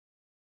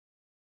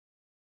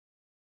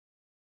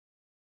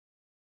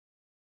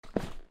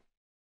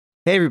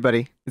Hey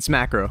everybody, it's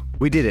Macro.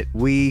 We did it.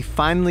 We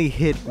finally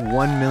hit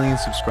 1 million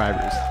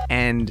subscribers.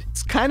 And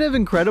it's kind of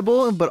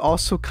incredible, but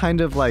also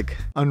kind of like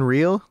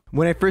unreal.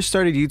 When I first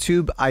started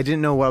YouTube, I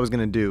didn't know what I was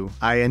gonna do.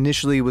 I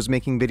initially was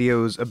making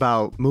videos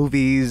about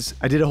movies.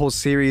 I did a whole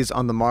series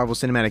on the Marvel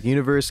Cinematic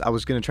Universe. I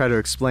was gonna try to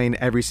explain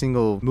every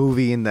single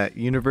movie in that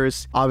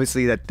universe.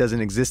 Obviously, that doesn't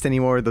exist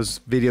anymore. Those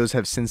videos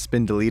have since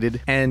been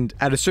deleted. And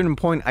at a certain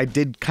point, I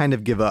did kind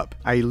of give up.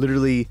 I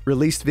literally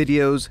released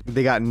videos,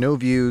 they got no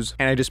views,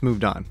 and I just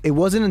moved on. It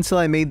wasn't until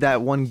I made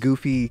that one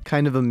goofy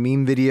kind of a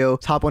meme video,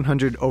 Top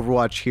 100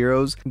 Overwatch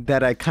Heroes,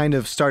 that I kind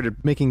of started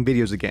making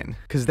videos again.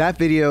 Because that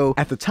video,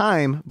 at the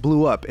time,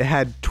 blew up. It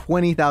had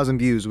 20,000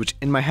 views, which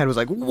in my head was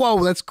like,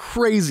 whoa, that's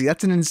crazy.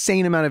 That's an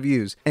insane amount of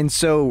views. And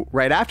so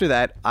right after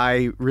that,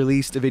 I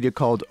released a video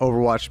called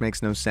Overwatch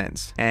Makes No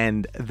Sense.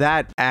 And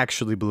that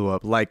actually blew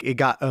up. Like, it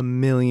got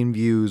 1 million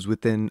views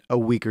within a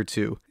week or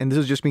two. And this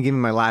was just me giving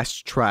my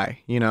last try,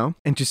 you know?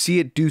 And to see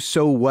it do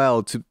so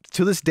well, to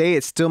this day,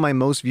 it's still my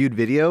most viewed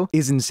video,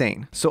 is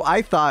insane. So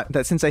I thought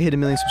that since I hit 1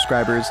 million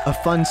subscribers, a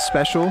fun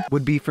special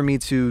would be for me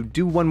to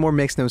do one more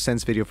Makes No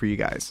Sense video for you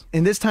guys.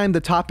 And this time,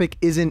 the topic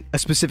isn't a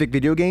specific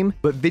video game,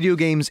 but video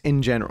games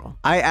in general.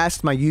 I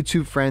asked my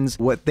YouTube friends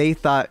what they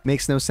thought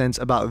makes no sense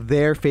about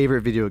their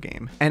favorite video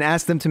game, and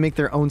asked them to make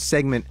their own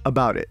segment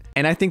about it.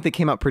 And I think they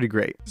came out pretty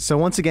great. So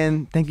once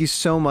again, thank you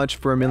so much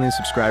for 1 million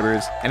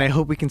subscribers, and I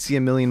hope we can see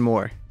 1 million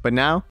more. But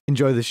now,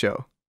 enjoy the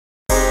show.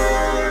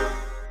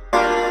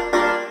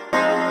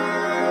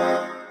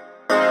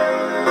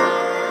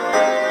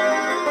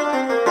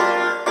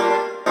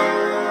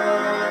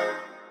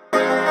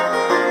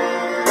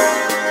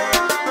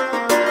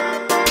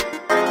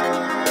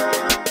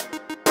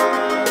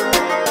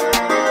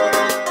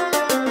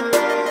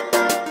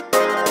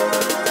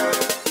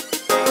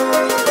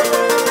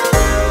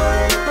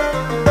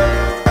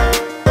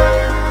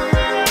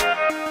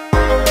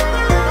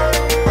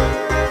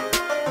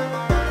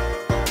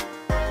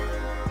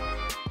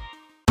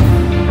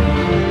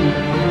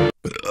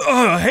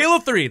 Halo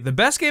 3, the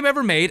best game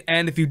ever made,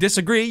 and if you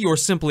disagree, you're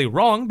simply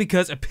wrong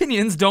because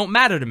opinions don't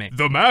matter to me.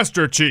 The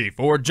Master Chief,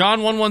 Or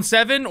John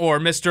 117, or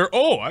Mr.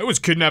 oh, I was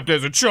kidnapped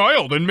as a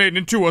child and made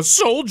into a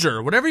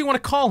soldier. Whatever you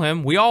want to call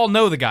him, we all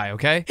know the guy,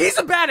 okay? He's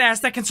a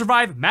badass that can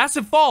survive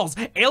massive falls,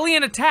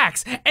 alien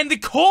attacks, and the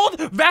cold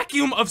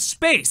vacuum of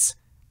space.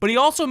 But he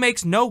also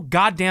makes no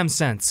goddamn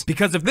sense.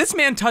 Because if this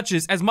man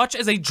touches as much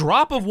as a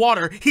drop of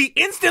water, he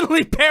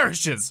instantly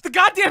perishes. The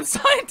goddamn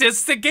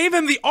scientists that gave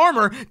him the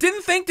armor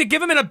didn't think to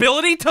give him an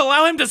ability to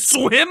allow him to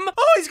swim?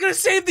 Oh, he's gonna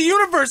save the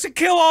universe and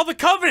kill all the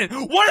Covenant.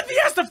 What if he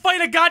has to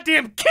fight a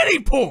goddamn kiddie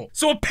pool?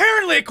 So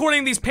apparently,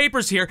 according to these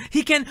papers here,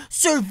 he can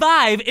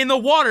survive in the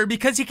water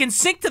because he can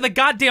sink to the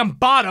goddamn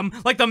bottom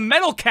like the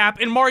metal cap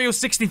in Mario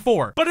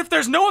 64. But if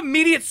there's no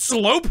immediate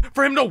slope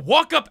for him to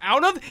walk up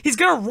out of, he's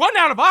gonna run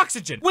out of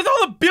oxygen. With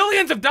all the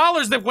billions of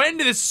dollars that went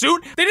into this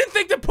suit, they didn't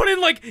think to put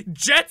in like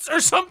jets or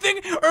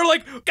something, or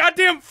like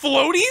goddamn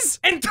floaties.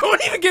 And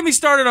don't even get me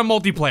started on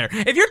multiplayer.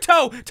 If your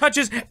toe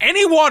touches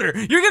any water,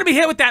 you're gonna be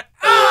hit with that.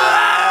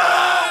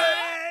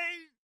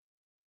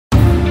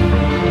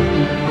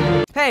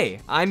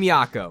 Hey, I'm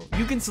Yako.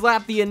 You can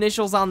slap the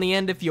initials on the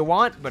end if you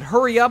want, but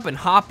hurry up and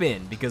hop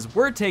in because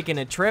we're taking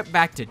a trip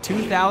back to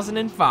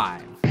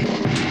 2005.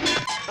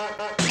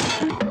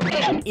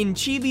 In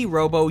Chibi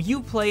Robo,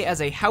 you play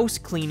as a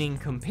house-cleaning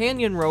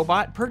companion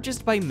robot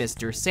purchased by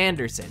Mr.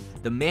 Sanderson,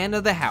 the man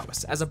of the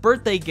house, as a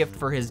birthday gift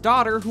for his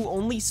daughter who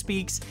only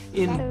speaks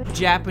in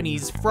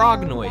Japanese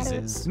frog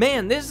noises.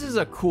 Man, this is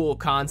a cool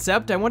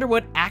concept. I wonder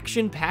what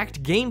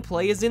action-packed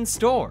gameplay is in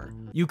store.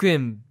 You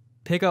can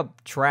pick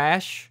up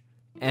trash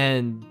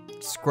and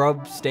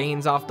scrub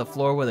stains off the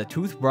floor with a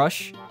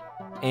toothbrush,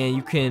 and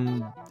you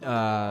can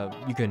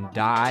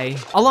die.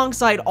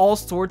 Alongside all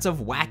sorts of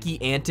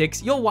wacky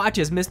antics, you'll watch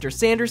as Mr.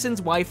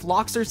 Sanderson's wife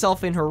locks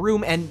herself in her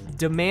room and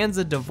demands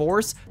a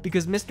divorce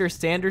because Mr.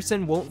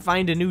 Sanderson won't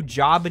find a new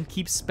job and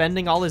keeps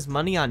spending all his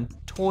money on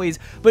toys.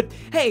 But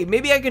hey,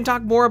 maybe I can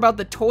talk more about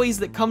the toys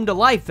that come to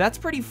life. That's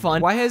pretty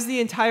fun. Why has the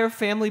entire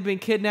family been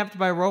kidnapped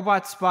by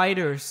robot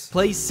spiders?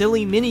 Play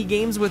silly mini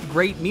games with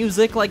great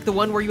music like the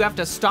one where you have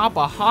to stop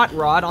a hot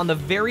rod on the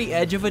very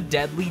edge of a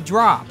deadly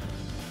drop.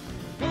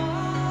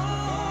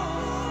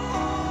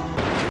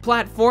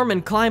 Platform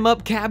and climb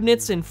up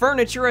cabinets and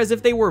furniture as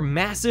if they were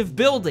massive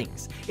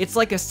buildings. It's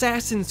like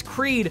Assassin's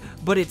Creed,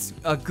 but it's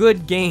a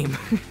good game.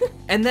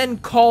 And then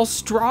call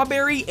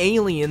strawberry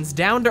aliens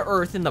down to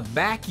Earth in the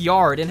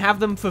backyard and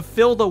have them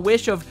fulfill the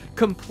wish of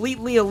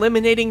completely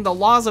eliminating the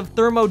laws of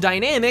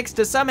thermodynamics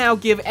to somehow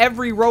give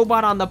every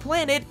robot on the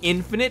planet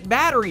infinite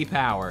battery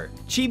power.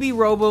 Chibi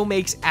Robo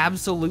makes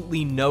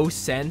absolutely no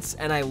sense,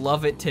 and I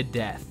love it to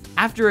death.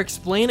 After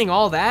explaining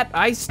all that,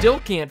 I still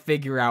can't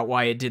figure out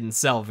why it didn't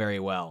sell very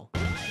well.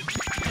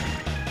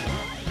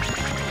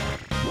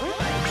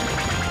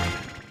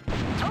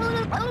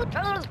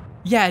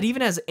 Yeah, it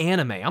even has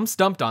anime. I'm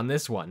stumped on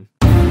this one.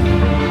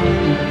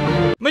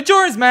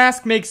 Majora's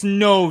Mask makes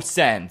no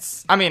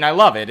sense. I mean, I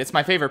love it. It's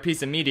my favorite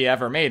piece of media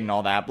ever made and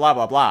all that, blah,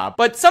 blah, blah.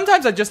 But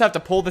sometimes I just have to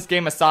pull this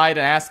game aside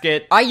and ask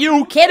it, are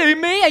you kidding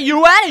me? Are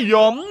you out of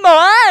your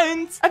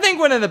mind? I think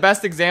one of the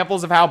best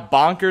examples of how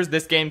bonkers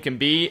this game can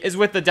be is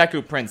with the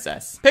Deku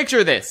Princess.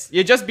 Picture this.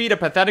 You just beat a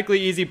pathetically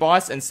easy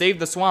boss and saved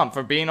the swamp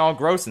from being all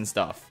gross and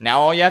stuff.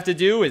 Now all you have to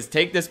do is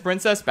take this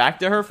princess back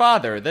to her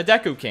father, the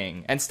Deku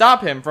King, and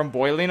stop him from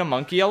boiling a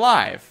monkey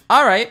alive.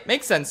 Alright,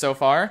 makes sense so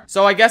far.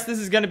 So I guess this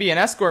is gonna be an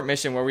escort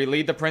mission where we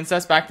lead the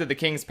princess back to the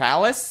king's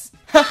palace?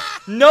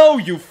 No,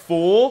 you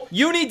fool!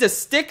 You need to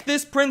stick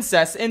this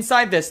princess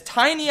inside this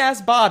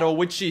tiny-ass bottle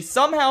which she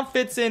somehow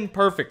fits in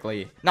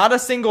perfectly. Not a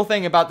single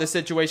thing about this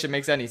situation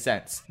makes any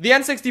sense. The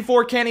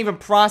N64 can't even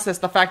process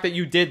the fact that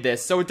you did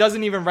this, so it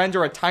doesn't even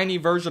render a tiny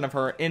version of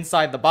her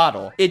inside the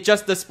bottle. It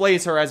just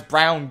displays her as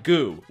brown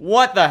goo.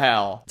 What the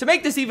hell? To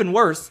make this even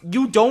worse,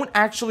 you don't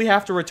actually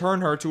have to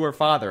return her to her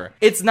father.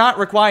 It's not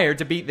required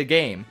to beat the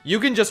game. You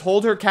can just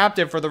hold her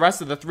captive for the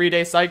rest of the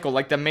 3-day cycle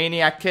like the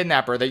maniac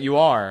kidnapper that you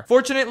are.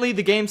 Fortunately,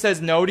 the game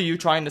says no to you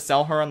trying to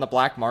sell her on the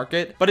black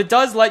market, but it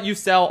does let you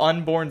sell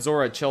unborn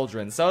Zora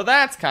children, so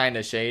that's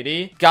kinda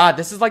shady. God,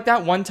 this is like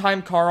that one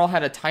time Carl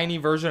had a tiny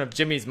version of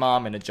Jimmy's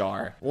mom in a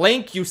jar.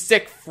 Link, you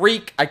sick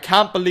freak, I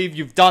can't believe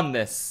you've done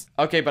this.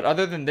 Okay, but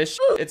other than this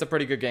shit, it's a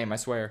pretty good game, I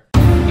swear.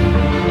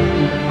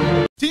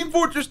 Team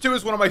Fortress 2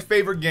 is one of my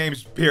favorite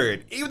games,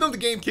 period. Even though the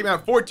game came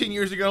out 14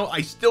 years ago,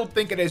 I still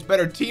think it has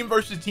better team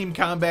versus team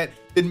combat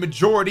than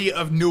majority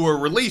of newer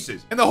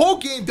releases. And the whole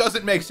game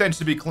doesn't make sense,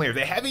 to be clear.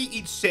 The heavy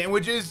eats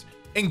sandwiches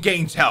and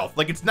gains health.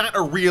 Like, it's not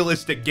a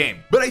realistic game.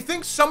 But I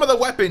think some of the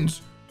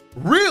weapons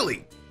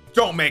really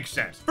don't make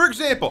sense. For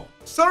example,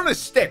 Sun on a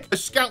Stick, a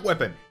scout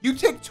weapon. You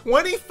take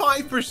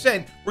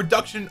 25%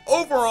 reduction in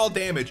overall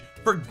damage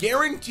for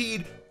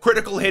guaranteed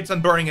critical hits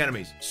on burning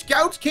enemies.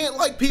 Scouts can't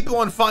light people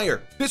on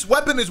fire. This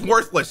weapon is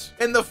worthless.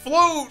 And the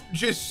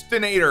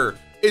Phlogistonator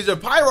is a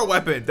pyro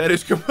weapon that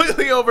is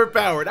completely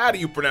overpowered. How do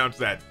you pronounce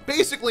that?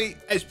 Basically,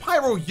 as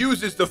Pyro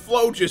uses the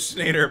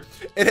Phlogistonator,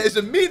 it has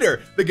a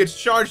meter that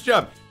gets charged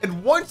up.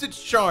 And once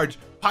it's charged,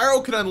 Pyro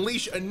can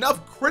unleash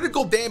enough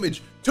critical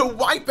damage to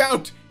wipe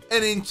out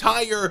an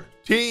entire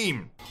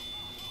team.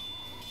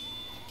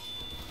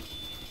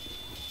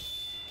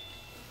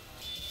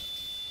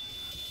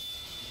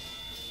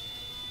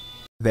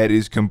 That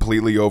is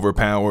completely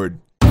overpowered.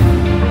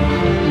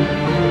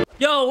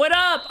 Yo, what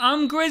up?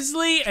 I'm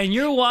Grizzly, and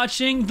you're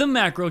watching the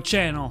Macro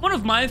Channel. One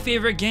of my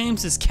favorite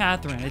games is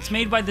Catherine. It's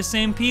made by the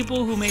same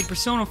people who made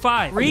Persona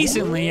 5.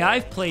 Recently,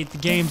 I've played the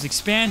game's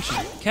expansion,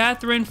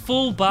 Catherine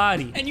Full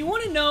Body. And you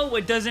want to know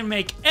what doesn't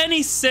make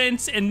any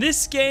sense in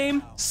this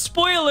game?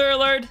 Spoiler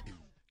alert!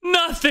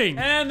 Nothing!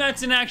 And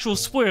that's an actual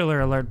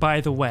spoiler alert,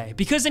 by the way.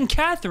 Because in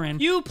Catherine,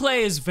 you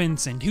play as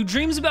Vincent, who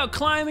dreams about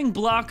climbing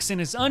blocks in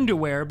his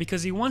underwear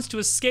because he wants to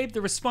escape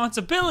the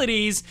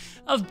responsibilities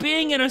of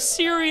being in a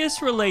serious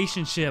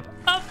relationship.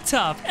 Up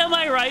top, am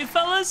I right,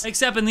 fellas?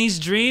 Except in these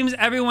dreams,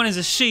 everyone is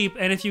a sheep,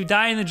 and if you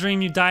die in the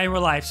dream, you die in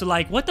real life. So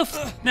like, what the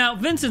f— Now,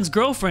 Vincent's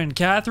girlfriend,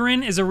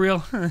 Catherine, is a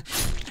real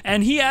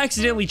and he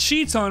accidentally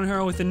cheats on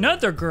her with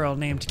another girl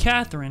named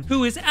Catherine,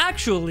 who is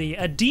actually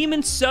a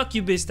demon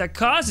succubus that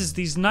causes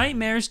these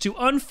nightmares to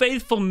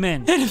unfaithful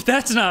men. And if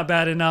that's not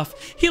bad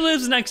enough, he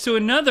lives next to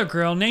another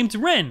girl named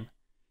Rin.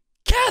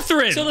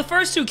 Catherine! So the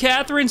first two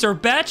Catherines are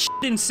batshit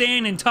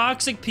insane and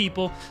toxic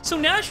people, so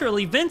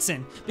naturally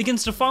Vincent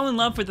begins to fall in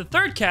love with the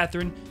third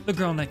Catherine, the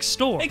girl next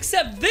door.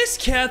 Except this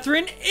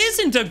Catherine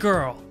isn't a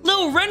girl.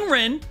 Lil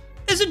Rin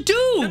is a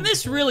dude! And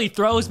this really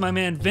throws my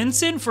man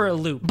Vincent for a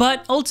loop.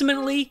 But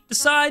ultimately,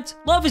 decides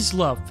love is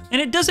love,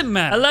 and it doesn't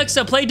matter.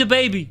 Alexa, play the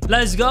baby.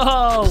 Let's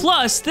go!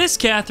 Plus, this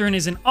Catherine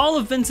is in all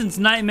of Vincent's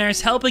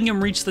nightmares, helping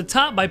him reach the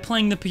top by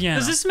playing the piano.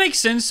 Does this make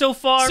sense so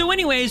far? So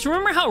anyways,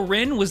 remember how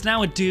Rin was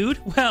now a dude?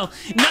 Well,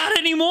 not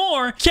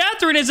anymore!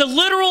 Catherine is a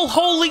literal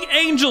holy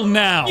angel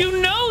now!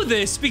 You know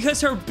this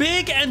because her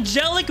big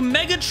angelic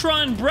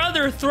Megatron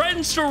brother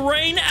threatens to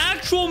rain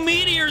actual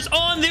meteors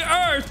on the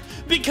Earth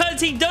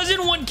because he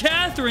doesn't want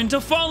Catherine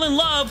to fall in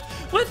love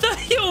with a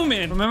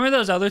human. Remember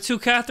those other two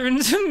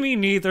Catherines? Me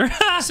neither.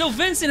 So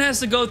Vincent has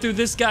to go through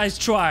this guy's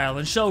trial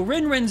and show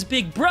Rin's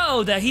big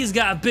bro that he's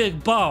got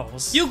big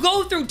balls. You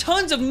go through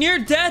tons of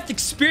near-death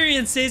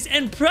experiences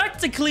and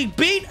practically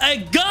beat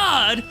a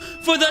god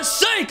for the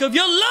sake of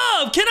your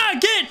love. Can I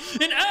get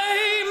an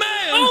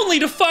amen? Only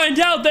to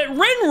find out that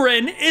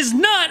Rin is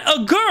not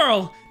a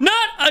girl,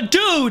 not a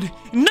dude,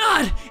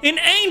 not an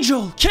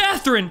angel.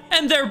 Catherine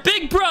and their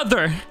big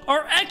brother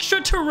are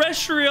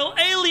extraterrestrial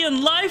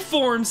alien life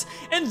forms,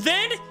 and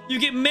then you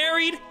get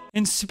married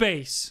in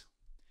space.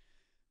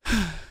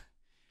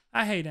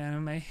 I hate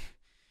anime.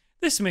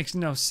 This makes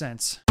no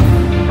sense.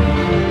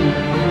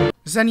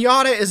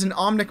 Zenyatta is an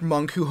Omnic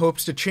monk who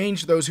hopes to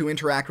change those who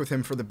interact with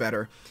him for the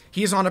better.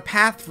 He is on a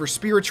path for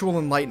spiritual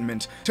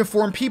enlightenment, to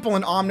form people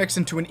and Omnics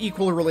into an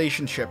equal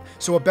relationship,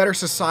 so a better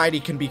society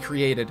can be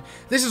created.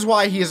 This is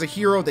why he is a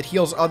hero that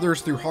heals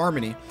others through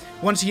harmony.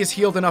 Once he has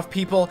healed enough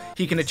people,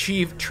 he can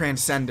achieve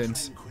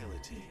transcendence.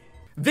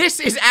 This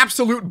is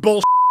absolute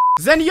bullshit.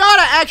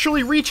 Zenyatta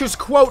actually reaches,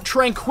 quote,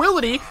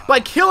 tranquility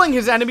by killing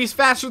his enemies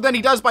faster than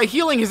he does by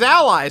healing his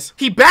allies.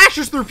 He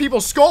bashes through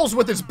people's skulls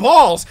with his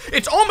balls.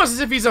 It's almost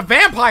as if he's a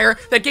vampire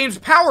that gains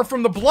power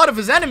from the blood of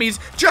his enemies,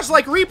 just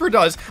like Reaper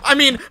does. I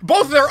mean,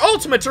 both their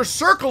ultimates are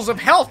circles of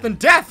health and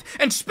death.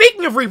 And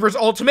speaking of Reaper's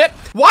ultimate,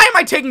 why am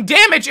I taking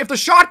damage if the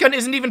shotgun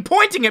isn't even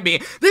pointing at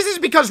me? This is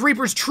because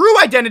Reaper's true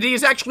identity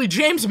is actually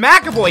James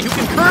McAvoy, who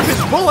can curve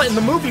his bullet in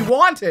the movie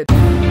Wanted.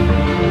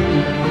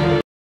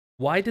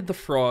 Why did the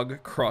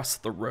frog cross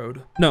the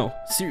road? No,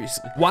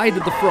 seriously, why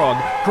did the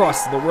frog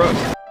cross the road?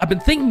 I've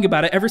been thinking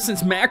about it ever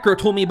since Macro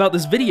told me about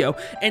this video,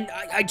 and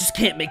I just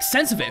can't make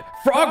sense of it.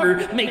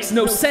 Frogger makes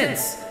no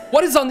sense.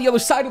 What is on the other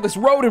side of this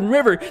road and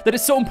river that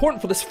is so important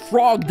for this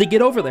frog to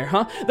get over there,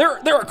 huh?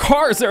 There are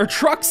cars, there are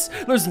trucks,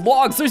 there's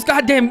logs, there's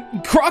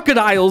goddamn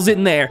crocodiles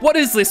in there. What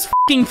is this,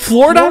 f***ing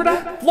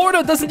Florida?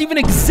 Florida doesn't even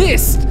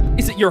exist.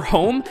 Is it your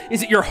home?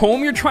 Is it your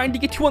home you're trying to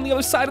get to on the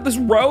other side of this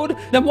road?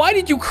 Then why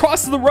did you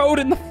cross the road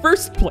in the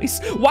first place?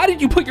 Why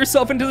did you put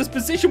yourself into this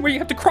position where you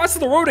have to cross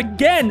the road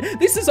again?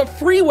 This is a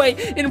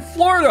freeway in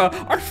Florida.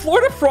 Are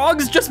Florida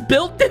frogs just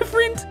built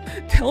different?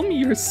 Tell me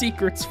your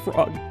secrets,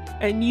 frog.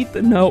 I need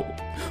to know.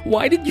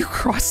 Why did you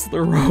cross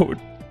the road?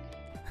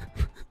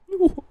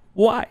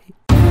 Why?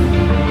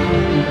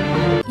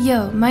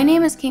 Yo, my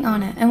name is King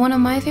Anna, and one of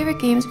my favorite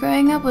games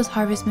growing up was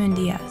Harvest Moon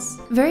DS.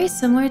 Very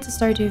similar to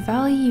Stardew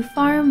Valley, you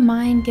farm,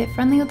 mine, get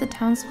friendly with the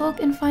townsfolk,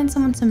 and find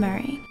someone to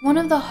marry. One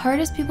of the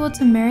hardest people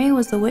to marry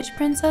was the Witch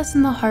Princess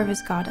and the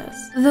Harvest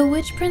Goddess. The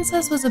Witch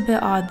Princess was a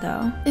bit odd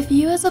though. If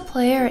you as a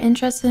player are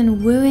interested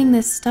in wooing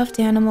this stuffed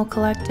animal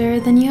collector,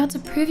 then you have to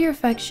prove your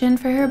affection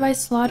for her by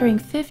slaughtering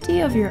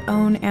 50 of your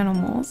own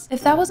animals.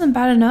 If that wasn't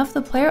bad enough,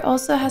 the player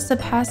also has to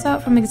pass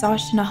out from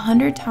exhaustion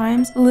 100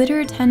 times,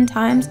 litter 10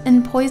 times,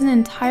 and poison an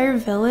entire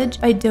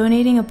village by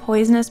donating a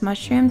poisonous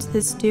mushroom to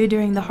this stew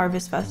during the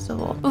Harvest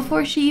Festival,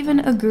 before she even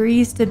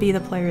agrees to be the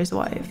player's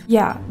wife.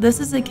 Yeah, this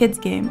is a kid's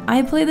game.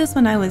 I played this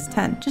when I was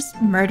 10,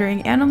 just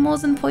murdering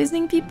animals and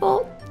poisoning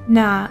people?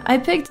 Nah, I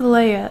picked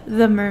Leia,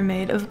 the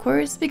mermaid, of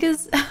course,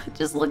 because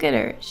just look at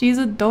her. She's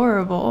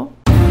adorable.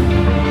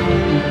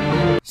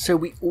 So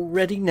we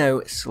already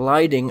know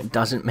sliding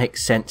doesn't make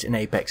sense in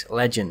Apex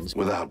Legends.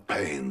 Without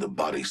pain, the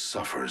body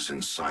suffers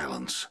in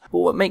silence. But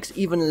what makes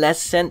even less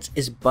sense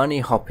is bunny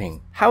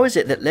hopping. How is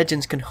it that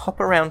Legends can hop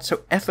around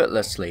so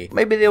effortlessly?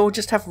 Maybe they all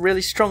just have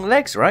really strong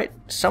legs, right?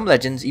 Some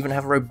Legends even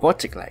have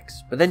robotic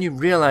legs. But then you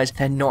realize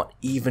they're not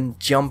even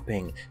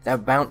jumping. They're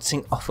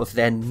bouncing off of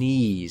their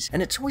knees.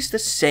 And it's always the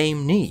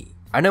same knee.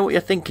 I know what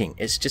you're thinking,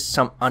 it's just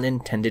some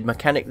unintended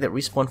mechanic that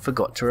Respawn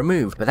forgot to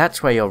remove, but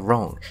that's where you're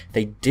wrong.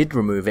 They did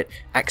remove it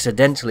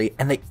accidentally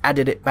and they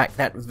added it back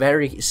that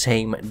very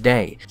same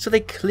day. So they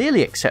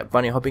clearly accept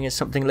bunny hopping as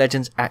something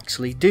Legends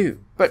actually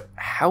do. But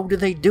how do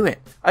they do it?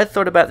 I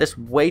thought about this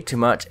way too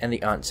much and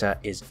the answer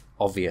is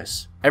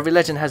obvious. Every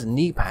Legend has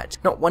knee pads,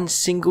 not one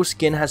single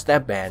skin has their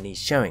bare knees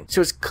showing.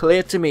 So it's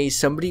clear to me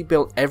somebody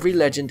built every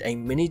Legend a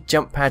mini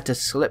jump pad to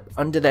slip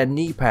under their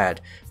knee pad.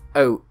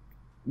 Oh,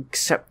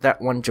 except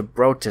that one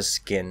Gibraltar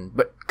skin.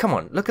 But come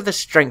on, look at the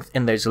strength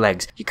in those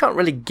legs. You can't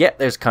really get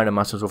those kind of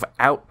muscles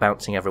without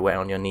bouncing everywhere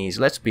on your knees,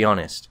 let's be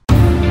honest.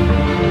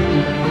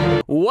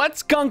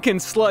 What's gunkin',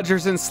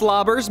 sludgers and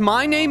slobbers?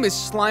 My name is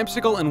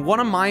Slimesicle and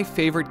one of my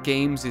favorite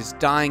games is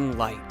Dying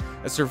Light,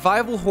 a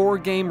survival horror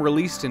game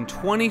released in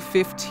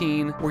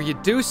 2015 where you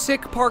do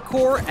sick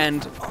parkour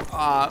and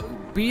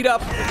beat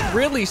up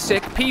really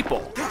sick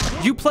people.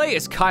 You play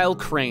as Kyle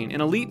Crane,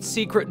 an elite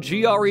secret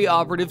GRE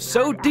operative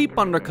so deep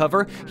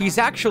undercover, he's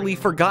actually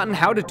forgotten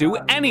how to do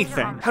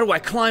anything. How do I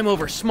climb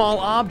over small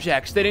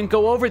objects? They didn't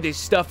go over this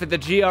stuff at the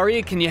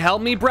GRE. Can you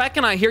help me,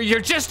 Brecken? I hear you're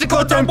just a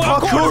goddamn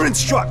parkour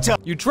instructor.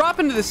 You drop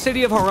into the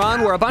city of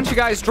Haran where a bunch of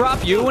guys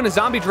drop you and a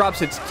zombie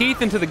drops its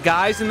teeth into the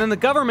guys and then the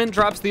government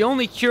drops the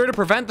only cure to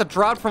prevent the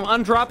drop from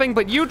undropping,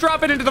 but you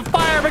drop it into the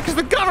fire because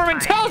the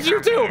government tells you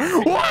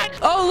to. What?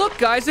 Oh, look,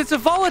 guys, it's a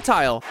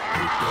volatile.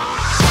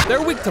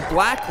 They're weak to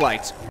black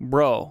lights.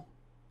 Bro,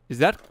 is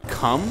that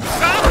cum?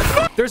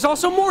 There's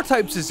also more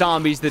types of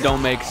zombies that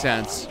don't make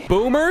sense.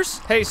 Boomers?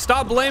 Hey,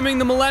 stop blaming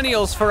the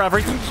millennials for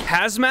everything.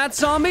 Hazmat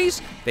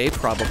zombies? They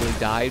probably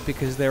died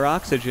because their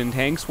oxygen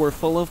tanks were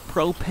full of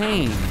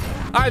propane.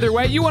 Either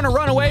way, you want to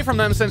run away from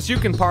them since you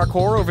can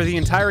parkour over the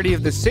entirety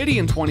of the city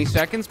in 20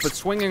 seconds, but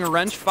swinging a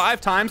wrench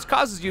 5 times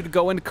causes you to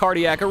go into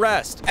cardiac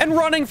arrest. And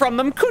running from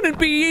them couldn't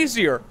be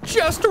easier.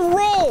 Just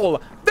roll!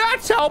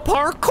 That's how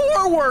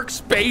parkour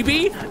works,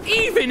 baby!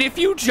 Even if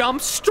you jump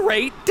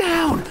straight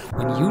down.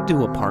 When you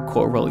do a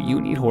parkour roll,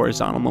 you need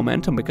horizontal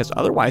momentum because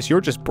otherwise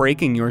you're just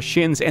breaking your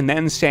shins and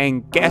then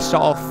saying, guess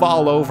I'll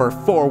fall over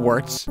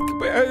forwards.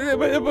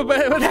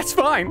 But that's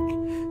fine.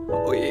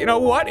 You know,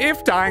 what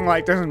if Dying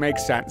Light doesn't make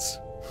sense?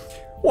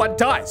 What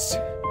does?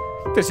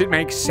 Does it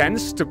make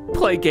sense to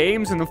play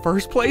games in the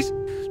first place?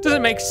 Does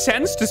it make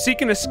sense to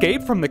seek an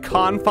escape from the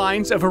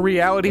confines of a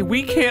reality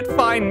we can't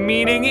find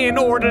meaning in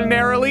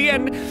ordinarily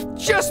and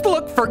just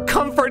look for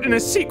comfort in a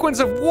sequence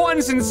of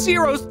ones and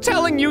zeros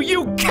telling you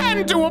you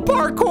can do a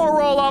parkour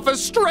roll off a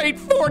straight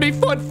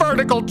 40-foot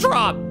vertical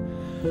drop?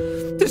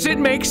 Does it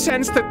make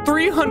sense that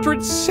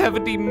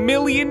 370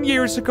 million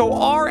years ago,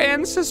 our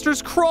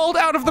ancestors crawled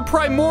out of the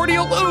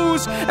primordial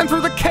ooze and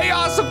through the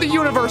chaos of the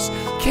universe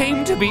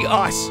came to be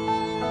us?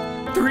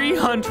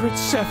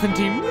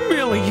 370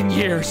 million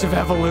years of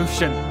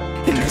evolution.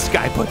 And this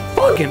guy put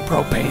fucking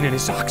propane in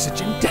his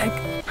oxygen tank.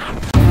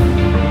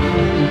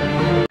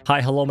 Hi,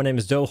 hello, my name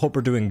is Joe. Hope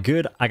we're doing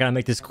good. I gotta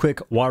make this quick.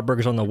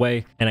 Waterburger's on the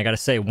way, and I gotta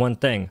say one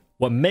thing.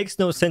 What makes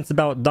no sense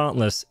about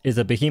Dauntless is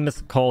a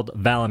behemoth called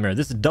Valamir.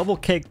 This double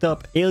caked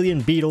up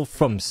alien beetle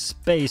from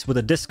space with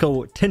a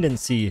disco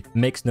tendency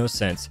makes no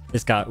sense.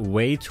 It's got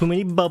way too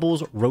many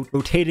bubbles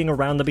rotating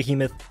around the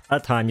behemoth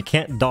at a time. You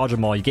can't dodge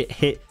them all. You get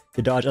hit,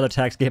 you dodge other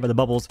attacks, get hit by the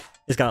bubbles.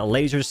 It's got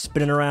lasers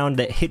spinning around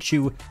that hit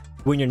you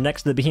when you're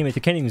next to the behemoth.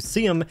 You can't even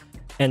see them,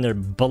 and they're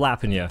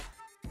blapping you.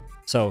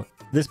 So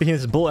this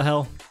behemoth is bullet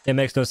hell. It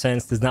makes no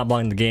sense. Does not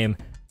belong in the game.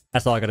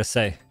 That's all I gotta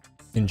say.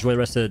 Enjoy the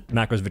rest of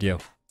Macro's video.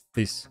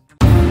 Peace.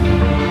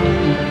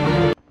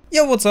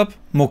 Yo, what's up?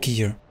 Moki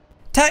here.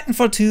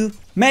 Titanfall 2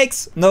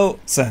 makes no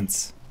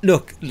sense.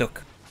 Look.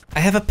 I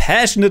have a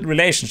passionate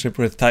relationship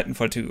with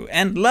Titanfall 2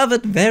 and love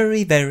it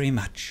very, very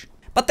much.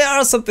 But there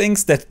are some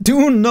things that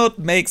do not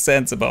make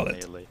sense about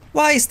it.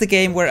 Why is the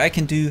game where I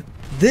can do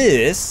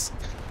this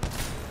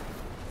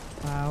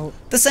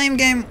the same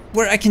game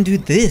where I can do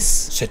this?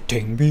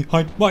 Sitting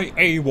behind my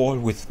A-wall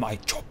with my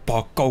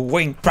chopper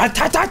going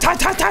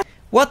rat-tat-tat-tat-tat.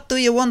 What do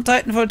you want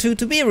Titanfall 2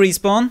 to be,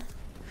 Respawn?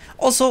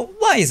 Also,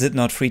 why is it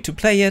not free to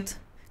play yet?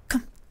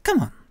 Come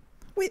on.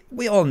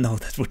 We all know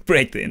that would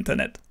break the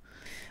internet.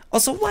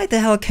 Also, why the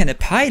hell can a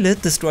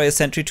pilot destroy a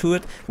sentry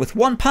turret with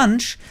one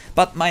punch,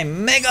 but my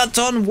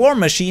Megaton war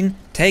machine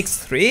takes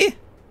 3?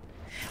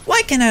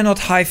 Why can I not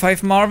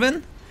high-five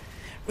Marvin?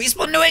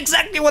 Respawn knew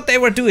exactly what they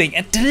were doing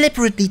and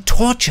deliberately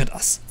tortured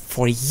us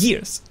for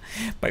years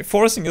by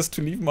forcing us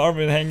to leave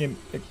Marvin hanging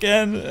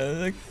again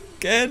and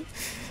again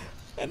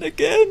and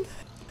again.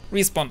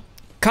 Respawn,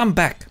 come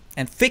back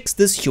and fix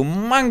this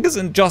humongous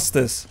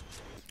injustice.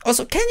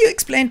 Also, can you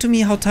explain to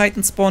me how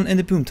Titans spawn in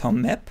the Boomtown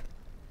map?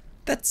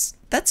 That's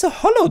a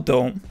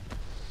holodome.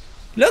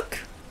 Look,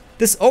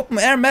 this open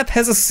air map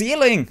has a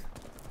ceiling.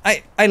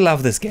 I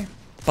love this game,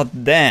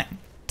 but damn,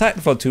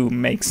 Titanfall 2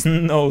 makes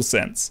no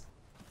sense.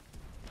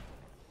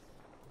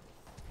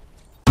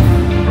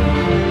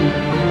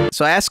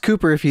 So I asked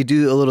Cooper if he'd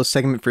do a little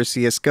segment for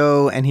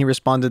CSGO, and he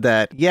responded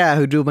that, yeah,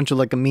 he'd do a bunch of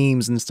like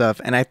memes and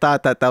stuff. And I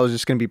thought that was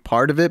just going to be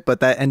part of it, but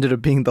that ended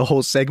up being the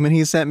whole segment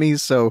he sent me.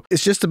 So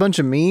it's just a bunch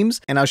of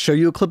memes, and I'll show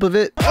you a clip of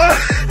it.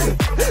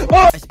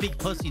 I speak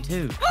pussy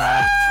too.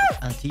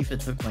 Antifa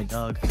took my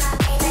dog.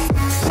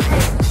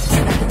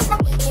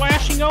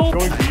 Flashing over.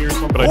 Going for years,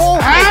 but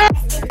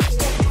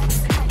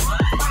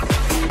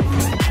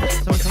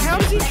How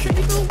does he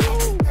trigger the wall?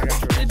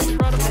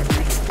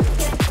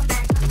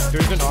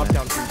 There's an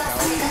off-down free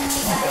tower.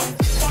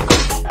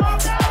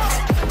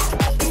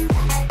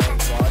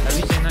 Have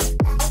you seen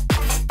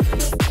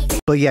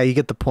that? But yeah, you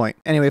get the point.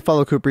 Anyway,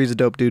 follow Cooper. He's a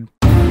dope dude.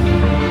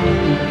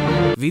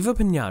 Viva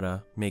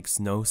Pinata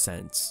makes no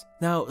sense.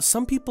 Now,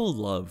 some people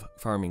love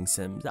farming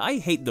sims. I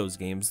hate those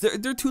games.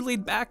 They're too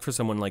laid back for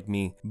someone like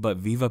me. But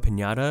Viva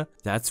Pinata,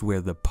 that's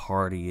where the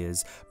party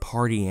is.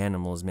 Party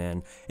animals,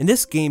 man. In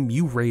this game,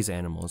 you raise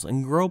animals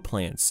and grow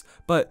plants,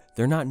 but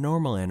they're not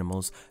normal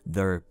animals,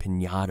 they're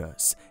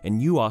pinatas.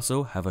 And you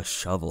also have a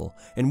shovel.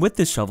 And with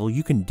this shovel,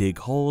 you can dig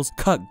holes,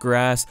 cut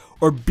grass,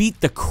 or beat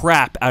the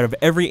crap out of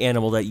every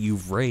animal that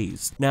you've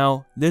raised.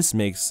 Now, this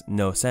makes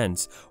no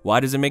sense. Why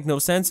does it make no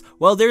sense?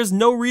 Well, there's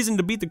no reason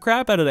to beat the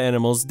crap out of the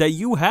animals that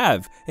you have.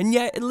 And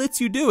yet it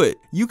lets you do it.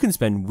 You can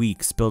spend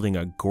weeks building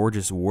a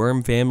gorgeous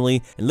worm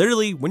family, and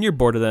literally when you're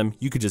bored of them,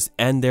 you could just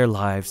end their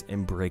lives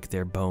and break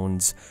their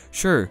bones.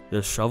 Sure,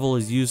 the shovel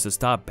is used to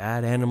stop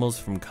bad animals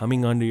from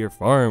coming onto your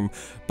farm,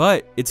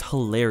 but it's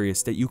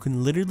hilarious that you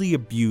can literally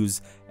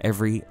abuse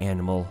every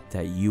animal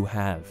that you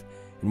have.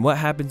 And what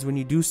happens when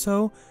you do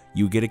so?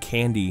 You get a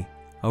candy,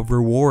 a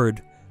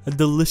reward, a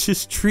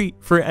delicious treat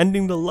for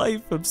ending the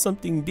life of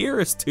something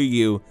dearest to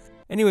you.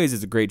 Anyways,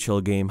 it's a great chill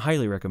game,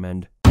 highly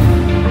recommend.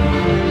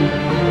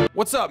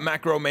 What's up,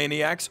 Macro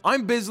Maniacs?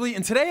 I'm Bisley,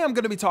 and today I'm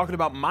going to be talking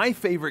about my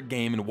favorite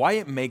game and why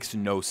it makes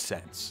no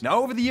sense.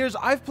 Now, over the years,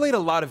 I've played a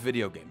lot of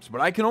video games, but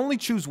I can only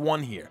choose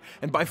one here,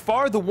 and by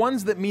far the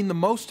ones that mean the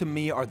most to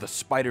me are the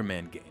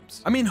Spider-Man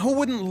games. I mean, who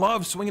wouldn't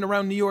love swinging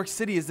around New York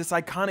City as this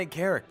iconic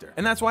character?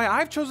 And that's why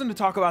I've chosen to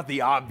talk about the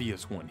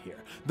obvious one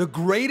here, the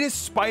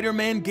greatest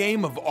Spider-Man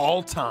game of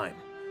all time.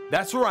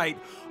 That's right,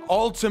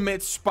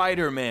 Ultimate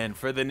Spider-Man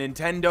for the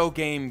Nintendo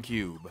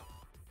GameCube.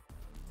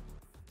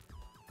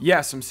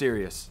 Yes, I'm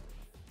serious.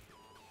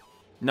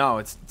 No,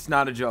 it's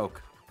not a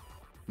joke.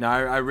 No,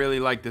 I really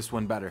like this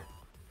one better.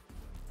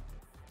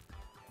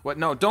 What?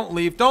 No, don't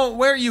leave. Don't.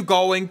 Where are you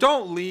going?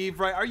 Don't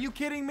leave, right? Are you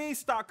kidding me?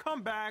 Stop.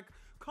 Come back.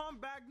 Come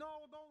back. No,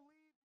 don't.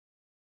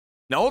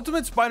 Now,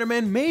 Ultimate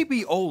Spider-Man may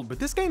be old, but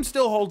this game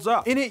still holds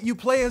up. In it, you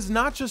play as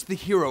not just the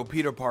hero,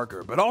 Peter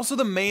Parker, but also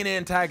the main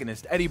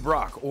antagonist, Eddie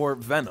Brock, or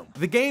Venom.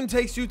 The game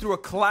takes you through a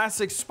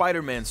classic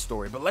Spider-Man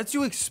story, but lets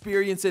you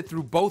experience it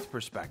through both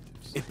perspectives.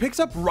 It picks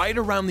up right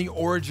around the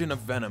origin of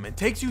Venom and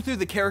takes you through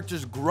the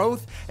character's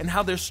growth and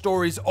how their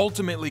stories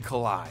ultimately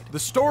collide. The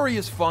story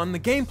is fun, the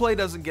gameplay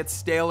doesn't get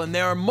stale, and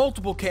there are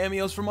multiple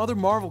cameos from other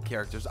Marvel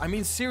characters. I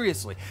mean,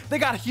 seriously, they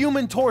got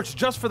Human Torch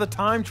just for the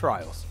time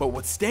trials. But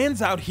what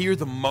stands out here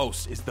the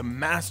most is the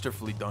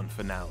masterfully done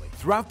finale.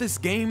 Throughout this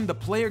game, the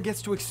player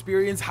gets to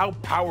experience how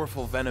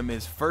powerful Venom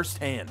is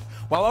firsthand,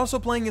 while also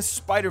playing as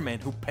Spider-Man,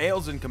 who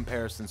pales in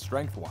comparison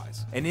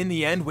strength-wise. And in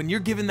the end, when you're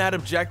given that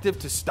objective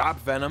to stop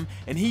Venom,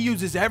 and he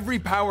uses every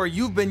power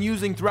you've been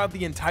using throughout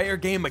the entire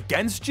game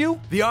against you,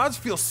 the odds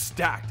feel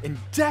stacked and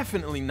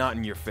definitely not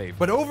in your favor.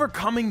 But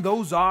overcoming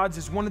those odds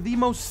is one of the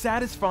most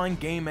satisfying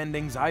game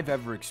endings I've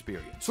ever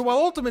experienced. So while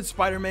Ultimate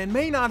Spider-Man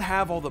may not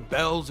have all the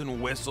bells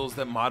and whistles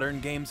that modern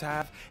games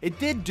have, it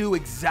did do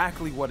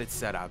exactly what it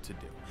set out to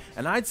do.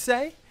 And I'd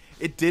say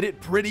it did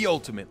it pretty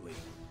ultimately.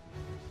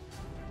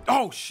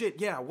 Oh shit,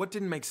 yeah, what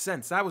didn't make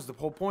sense? That was the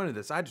whole point of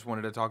this. I just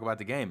wanted to talk about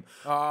the game.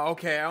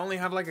 Okay, I only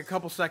have like a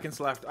couple seconds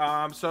left.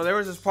 So there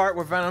was this part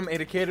where Venom ate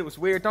a kid. It was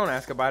weird, don't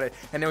ask about it.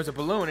 And there was a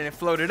balloon and it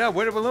floated up.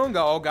 Where'd the balloon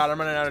go? Oh god, I'm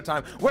running out of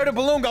time. Where'd the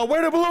balloon go?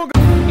 Where'd the balloon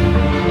go?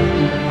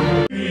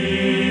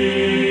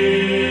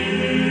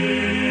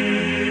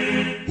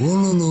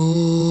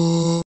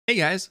 Hey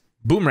guys,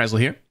 Boom Razzle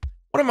here.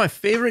 One of my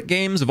favorite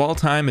games of all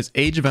time is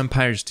Age of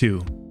Empires 2,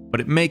 but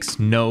it makes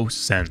no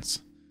sense.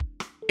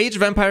 Age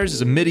of Empires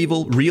is a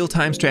medieval,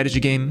 real-time strategy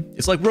game.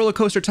 It's like Roller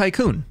Coaster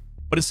Tycoon,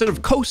 but instead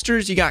of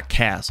coasters, you got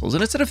castles,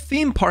 and instead of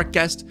theme park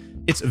guests,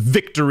 it's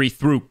victory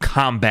through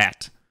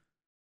combat.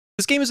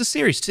 This game is a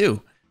series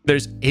too.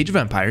 There's Age of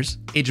Empires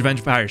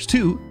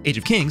 2, Age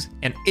of Kings,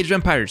 and Age of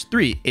Empires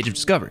 3, Age of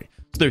Discovery.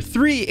 So there are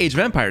 3 Age of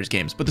Empires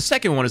games, but the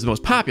second one is the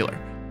most popular.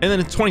 And then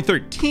in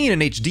 2013, an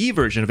HD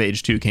version of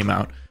Age 2 came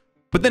out.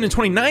 But then in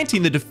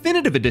 2019, the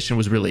definitive edition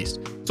was released.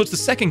 So it's the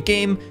second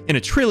game in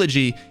a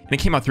trilogy, and it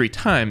came out 3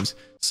 times.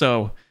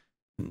 So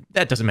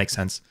that doesn't make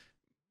sense.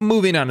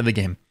 Moving on to the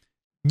game.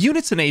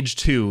 Units in Age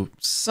 2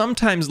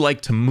 sometimes like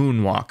to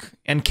moonwalk,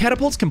 and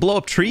catapults can blow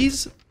up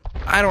trees?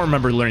 I don't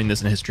remember learning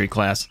this in history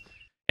class.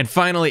 And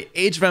finally,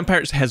 Age of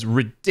Empires has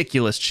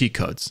ridiculous cheat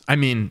codes. I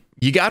mean,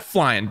 you got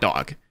Flying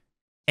Dog,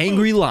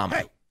 Angry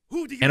Llama,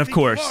 and of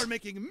course,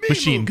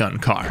 Machine Gun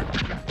Car.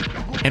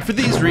 And for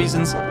these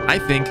reasons, I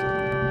think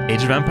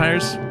Age of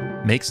Empires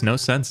makes no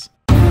sense.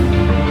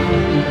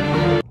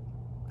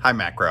 Hi,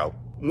 Macro.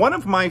 One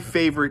of my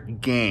favorite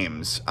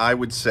games, I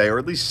would say, or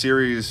at least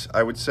series,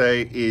 I would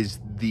say, is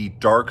the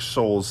Dark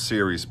Souls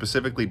series,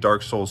 specifically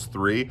Dark Souls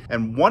 3.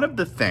 And one of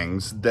the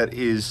things that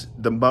is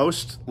the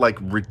most, like,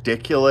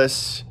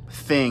 ridiculous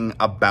thing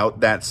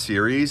about that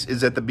series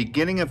is at the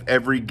beginning of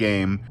every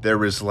game,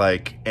 there is,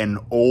 like, an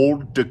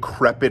old,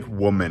 decrepit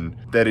woman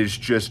that is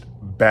just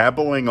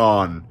babbling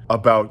on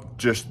about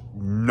just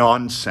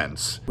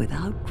nonsense.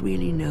 Without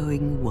really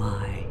knowing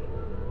why.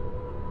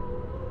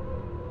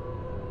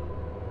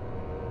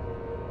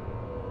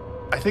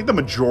 I think the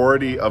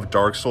majority of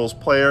Dark Souls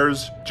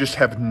players just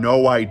have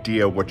no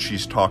idea what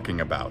she's talking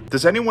about.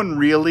 Does anyone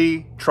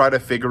really try to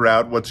figure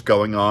out what's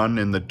going on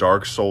in the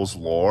Dark Souls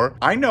lore?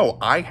 I know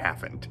I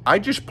haven't. I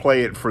just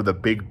play it for the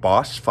big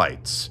boss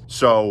fights.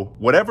 So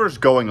whatever's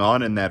going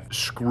on in that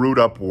screwed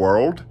up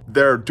world,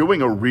 they're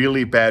doing a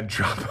really bad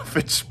job of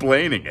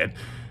explaining it.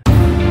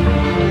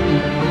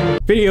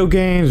 Video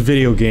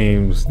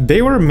games,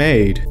 they were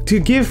made to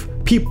give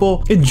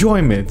people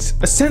enjoyment,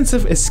 a sense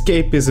of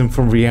escapism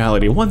from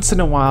reality, once in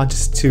a while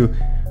just to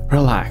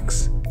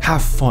relax,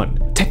 have fun,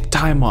 take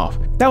time off.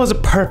 That was the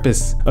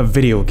purpose of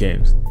video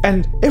games.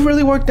 And it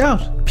really worked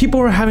out. People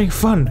were having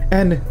fun.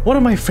 And one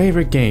of my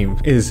favorite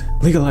games is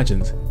League of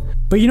Legends.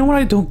 But you know what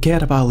I don't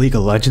get about League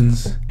of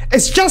Legends?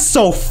 It's just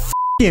so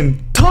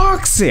f***ing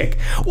toxic.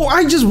 Well,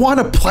 I just want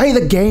to play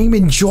the game,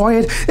 enjoy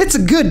it. It's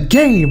a good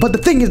game, but the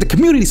thing is the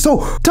community is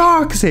so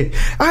toxic.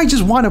 I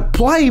just want to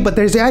play, but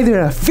there's either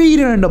a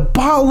feeder in the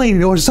bot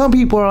lane, or some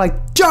people are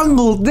like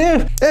jungle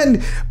there,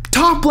 and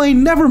top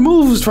lane never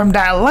moves from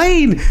that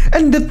lane.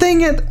 And the thing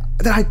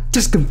that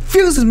just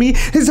confuses me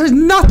is there's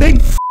nothing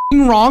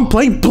f***ing wrong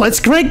playing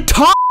Blitzcrank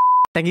top.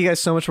 Thank you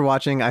guys so much for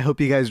watching. I hope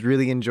you guys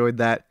really enjoyed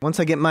that. Once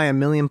I get my 1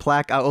 million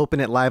plaque, I'll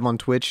open it live on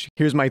Twitch.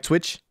 Here's my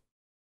Twitch.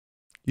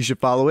 You should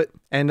follow it.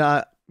 And,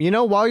 you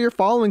know, while you're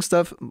following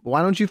stuff,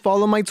 why don't you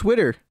follow my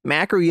Twitter?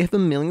 Macro, you have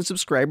 1 million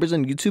subscribers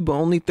on YouTube, but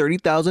only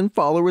 30,000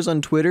 followers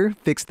on Twitter.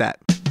 Fix that.